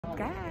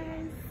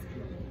guys,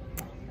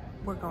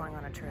 we're going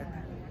on a trip.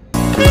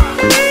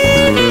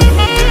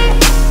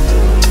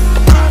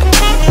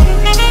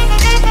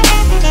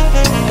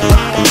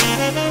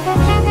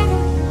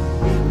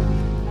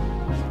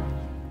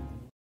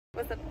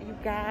 What's up, you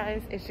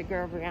guys? It's your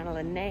girl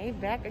Brianna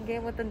back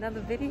again with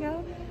another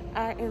video.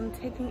 I am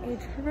taking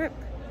a trip.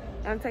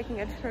 I'm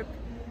taking a trip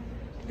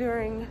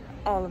during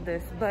all of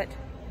this, but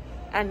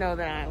I know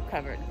that I am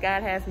covered.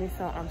 God has me,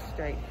 so I'm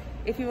straight.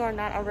 If you are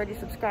not already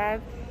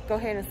subscribed, go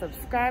ahead and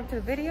subscribe to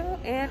the video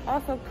and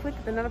also click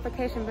the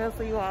notification bell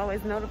so you are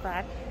always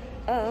notified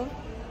of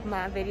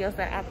my videos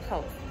that I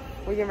post.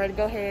 We're getting ready to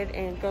go ahead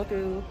and go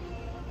through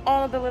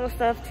all of the little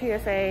stuff,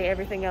 TSA,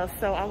 everything else.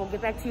 So I will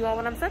get back to you all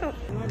when I'm settled.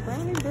 My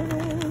brownie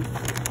burgers.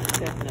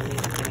 Definitely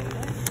saying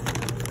that.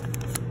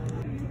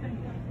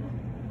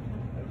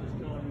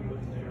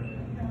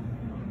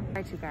 All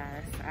right, you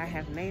guys, I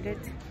have made it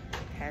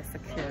past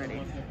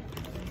security.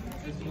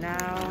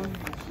 Now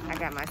I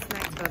got my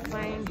snacks for the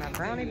plane. My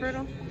brownie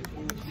brittle.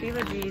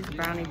 Sheila G's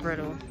brownie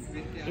brittle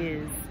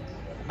is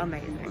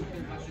amazing.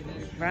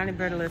 Brownie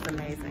brittle is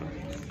amazing.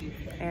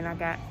 And I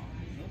got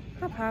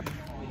my pop.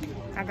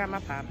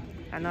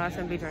 I know I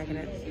shouldn't be drinking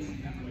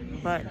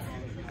it, but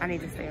I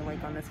need to stay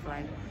awake on this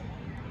flight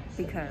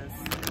because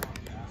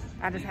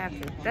I just have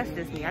to. That's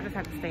just me. I just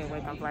have to stay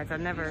awake on flights. I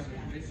never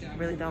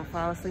really don't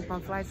fall asleep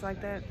on flights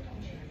like that.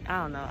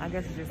 I don't know. I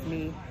guess it's just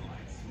me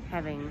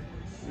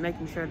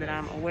making sure that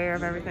I'm aware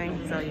of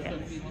everything. So yeah,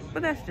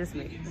 but that's just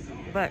me.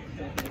 But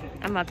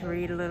I'm about to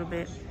read a little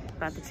bit,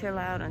 about to chill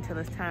out until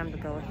it's time to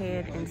go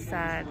ahead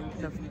inside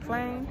the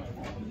plane,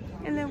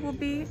 and then we'll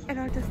be at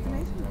our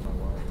destination.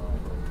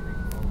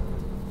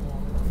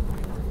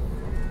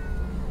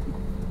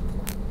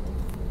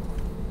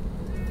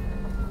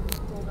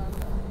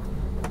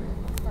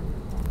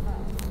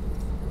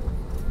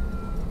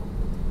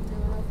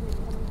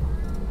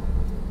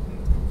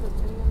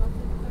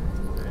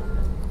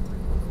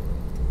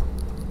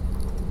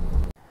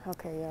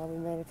 Okay, y'all, we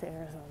made it to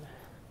Arizona.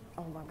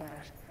 Oh my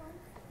gosh.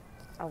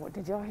 Oh,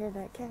 did y'all hear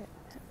that cat?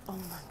 Oh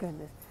my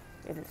goodness.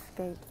 It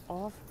escaped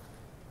out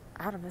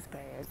of his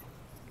bag.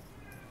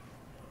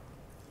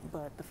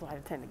 But the flight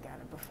attendant got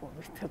it before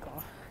we took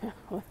off. It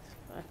was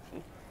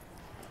funny.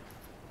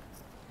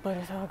 But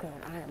it's all good.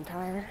 I am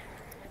tired.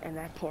 And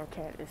that poor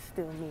cat is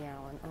still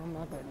meowing. Oh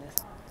my goodness.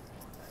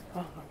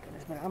 Oh my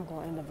goodness. But I'm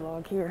going to end the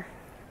vlog here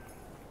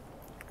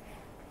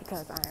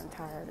because I am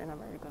tired and I'm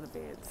ready to go to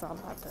bed. So I'm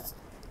about to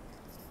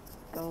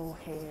go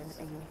ahead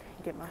and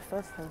get my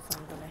stuff so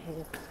I'm gonna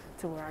head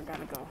to where I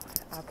gotta go.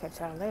 I'll catch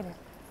y'all later.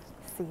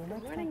 See you next time.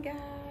 Good morning,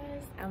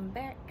 guys. I'm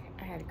back.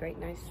 I had a great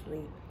night's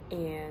sleep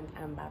and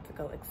I'm about to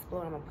go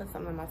explore. I'm gonna put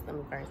something in my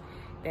stomach first.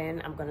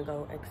 Then I'm gonna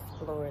go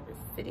explore the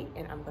city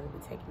and I'm gonna be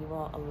taking you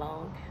all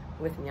along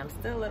with me. I'm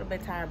still a little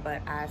bit tired,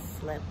 but I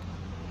slept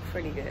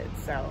pretty good.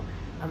 So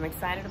I'm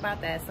excited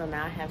about that. So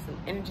now I have some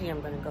energy.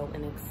 I'm gonna go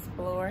and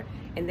explore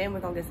and then we're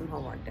gonna get some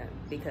homework done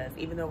because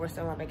even though we're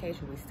still on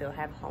vacation, we still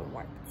have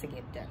homework to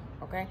get done,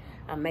 okay?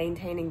 I'm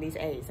maintaining these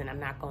A's and I'm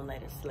not gonna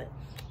let it slip.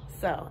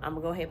 So I'm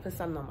gonna go ahead and put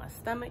something on my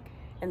stomach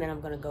and then I'm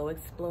gonna go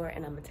explore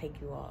and I'm gonna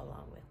take you all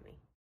along with me.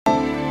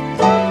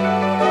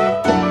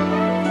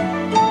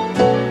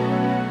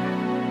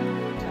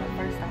 So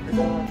first stop is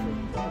going to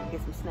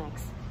get some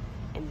snacks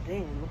and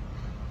then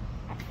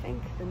I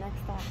think the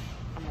next stop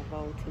I'm gonna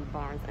go to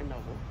Barnes &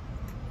 Noble.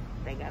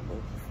 They got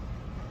books.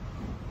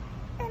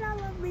 And I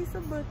love me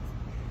some books.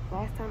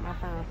 Last time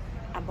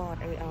I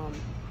bought a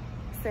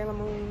Sailor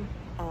Moon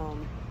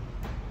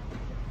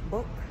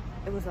book.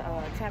 It was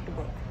a chapter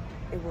book.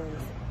 I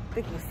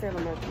think it was Sailor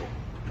Mercury.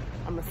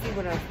 I'm gonna see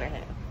what else they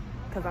have.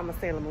 Cause I'm a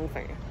Sailor Moon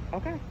fan.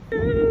 Okay.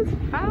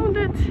 Found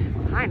it,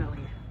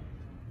 finally.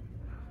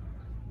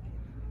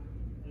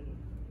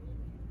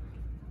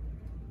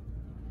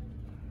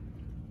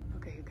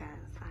 Okay, you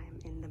guys, I am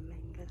in the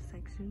manga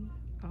section.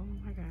 Oh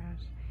my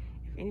gosh.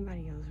 If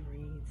anybody else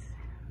reads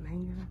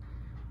manga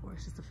or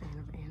is just a fan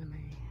of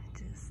anime,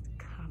 just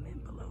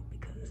comment below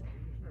because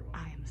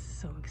I am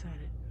so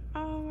excited.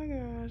 Oh my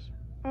gosh.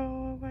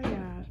 Oh my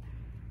gosh.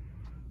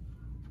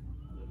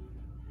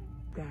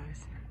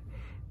 Guys,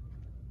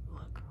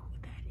 look who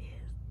that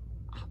is.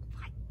 Oh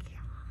my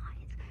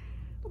god.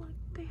 Look,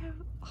 they have,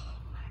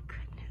 oh my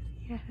goodness,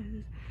 yes.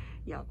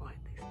 Y'all go ahead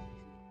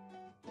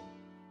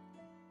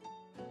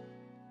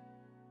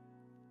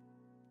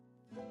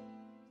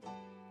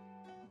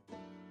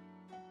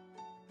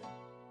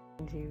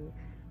and see. You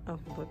of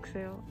book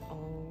sale.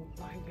 Oh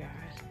my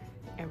gosh,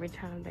 every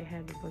time they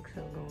had the book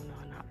sale going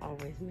on, I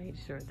always made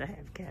sure to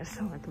have cash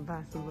so I could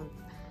buy some books.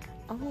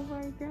 Oh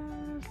my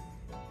gosh,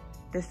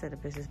 this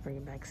setup is just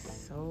bringing back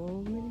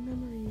so many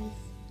memories.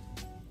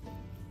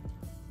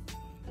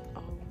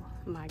 Oh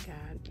my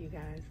god, you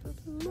guys,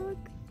 look.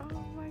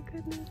 Oh my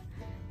goodness,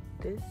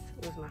 this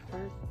was my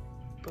first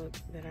book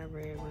that I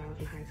read when I was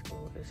in high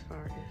school as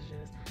far as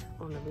just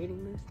on the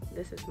reading list.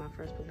 This is my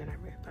first book that I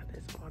read by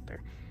this author.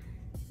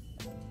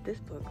 This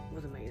book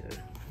was amazing.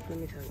 Let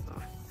me tell you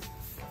all.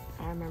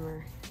 I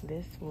remember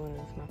this was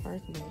my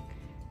first book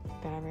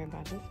that I read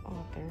by this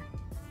author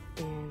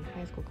in high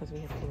high school because we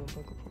had to do a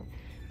book report.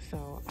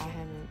 So I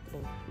haven't, the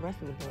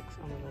rest of the books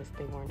on the list,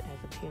 they weren't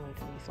as appealing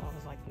to me. So I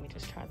was like, let me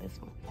just try this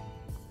one.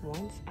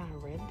 Once I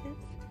read this,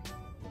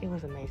 it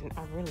was amazing.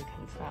 I really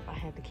couldn't stop. I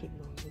had to keep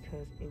going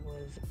because it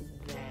was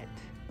that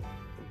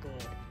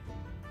good.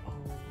 Oh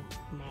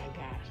my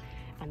gosh.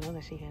 I know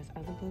that she has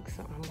other books,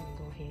 so I'm going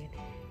to go ahead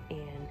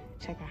and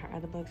check out her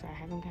other books. I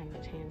haven't gotten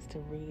a chance to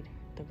read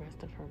the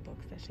rest of her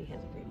books that she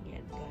hasn't written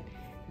yet, but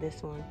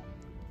this one,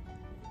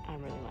 I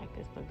really like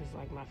this book. This is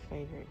like my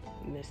favorite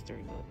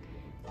mystery book.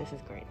 This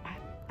is great.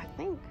 I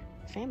think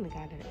Family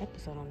Guy did an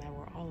episode on that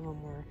where all of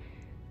them were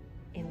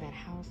in that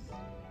house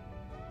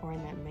or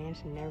in that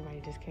mansion and everybody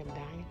just kept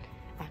dying.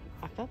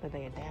 I felt that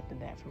they adapted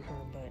that from her,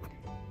 but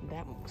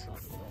that one was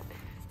something. But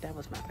that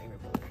was my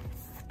favorite book.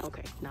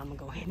 Okay, now I'm gonna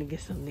go ahead and get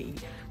something to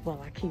eat while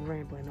I keep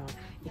rambling on.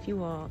 If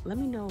you all, let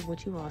me know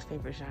what you all's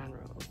favorite genre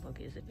of book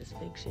is. If it's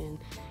fiction,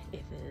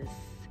 if it's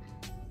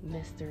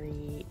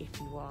mystery, if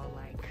you all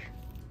like,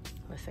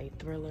 let's say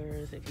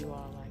thrillers, if you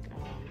all like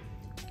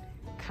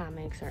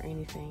comics or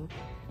anything.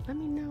 Let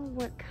me know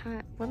what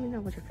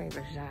your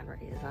favorite genre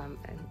is. I'm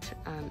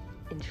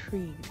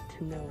intrigued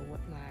to know what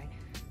my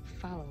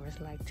followers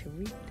like to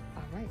read.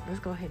 All right, let's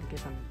go ahead and get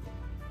some.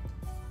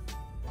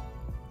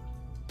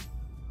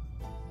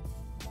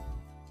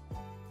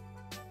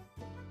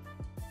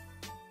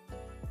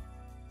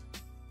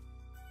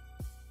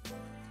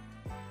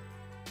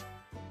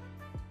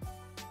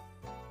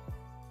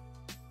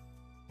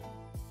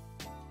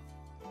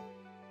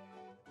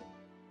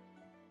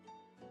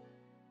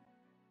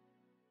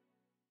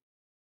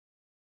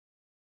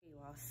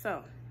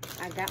 So,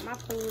 I got my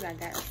food, I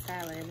got a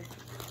salad.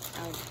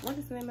 What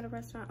is the name of the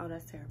restaurant? Oh,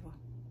 that's terrible.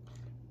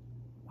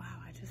 Wow,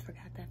 I just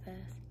forgot that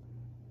fast.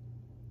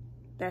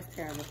 That's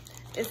terrible.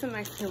 It's a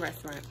Mexican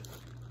restaurant.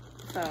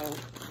 So,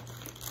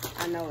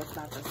 I know it's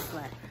about to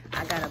slap.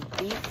 I got a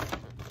beef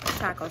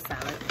taco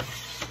salad.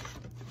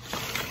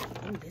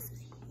 Oh, this is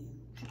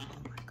huge. Oh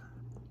my God.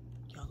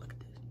 Y'all look at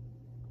this.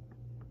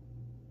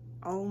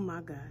 Oh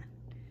my God.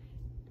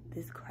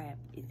 This crab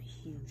is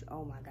huge.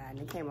 Oh my God. And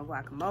it came with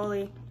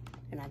guacamole.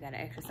 And I got an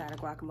extra side of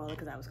guacamole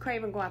because I was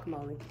craving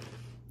guacamole.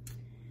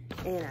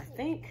 And I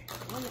think,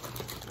 I don't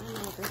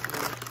know what this is.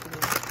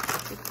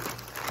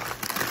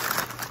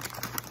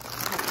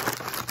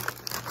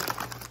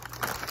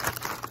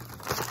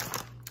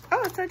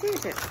 Oh, it's tortilla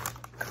chips.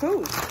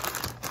 Cool.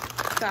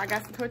 So I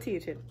got some tortilla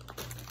chips.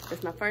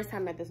 It's my first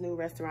time at this new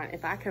restaurant.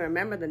 If I can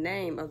remember the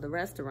name of the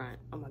restaurant,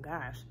 oh my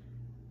gosh,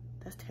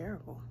 that's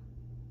terrible.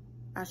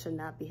 I should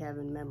not be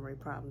having memory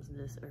problems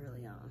this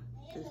early on.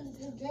 You're having a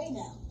good day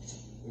now.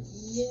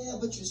 Yeah,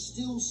 but you're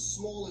still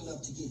small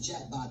enough to get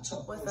jacked by a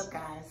tough person. What's up,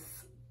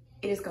 guys?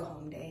 It is go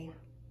home day.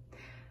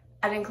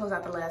 I didn't close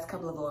out the last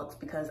couple of vlogs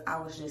because I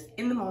was just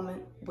in the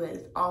moment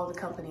with all the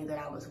company that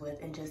I was with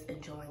and just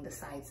enjoying the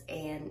sights,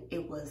 and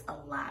it was a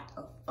lot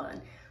of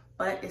fun.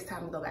 But it's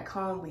time to go back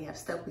home. We have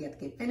stuff we have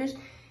to get finished,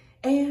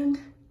 and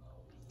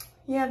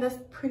yeah, that's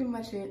pretty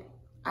much it.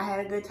 I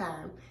had a good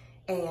time,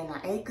 and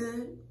I ate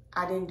good.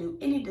 I didn't do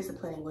any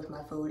disciplining with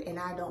my food, and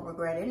I don't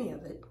regret any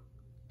of it.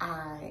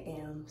 I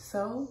am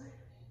so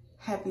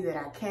happy that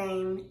I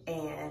came,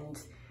 and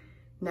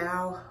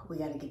now we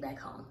gotta get back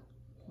home.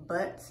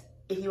 But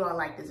if you all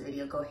like this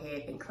video, go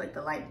ahead and click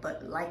the like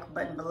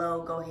button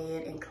below. Go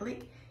ahead and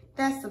click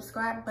that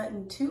subscribe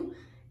button too,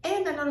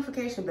 and the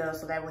notification bell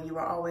so that way you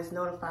are always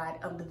notified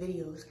of the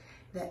videos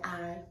that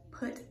I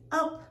put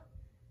up.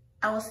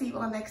 I will see you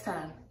all next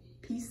time.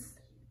 Peace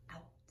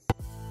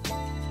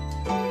out.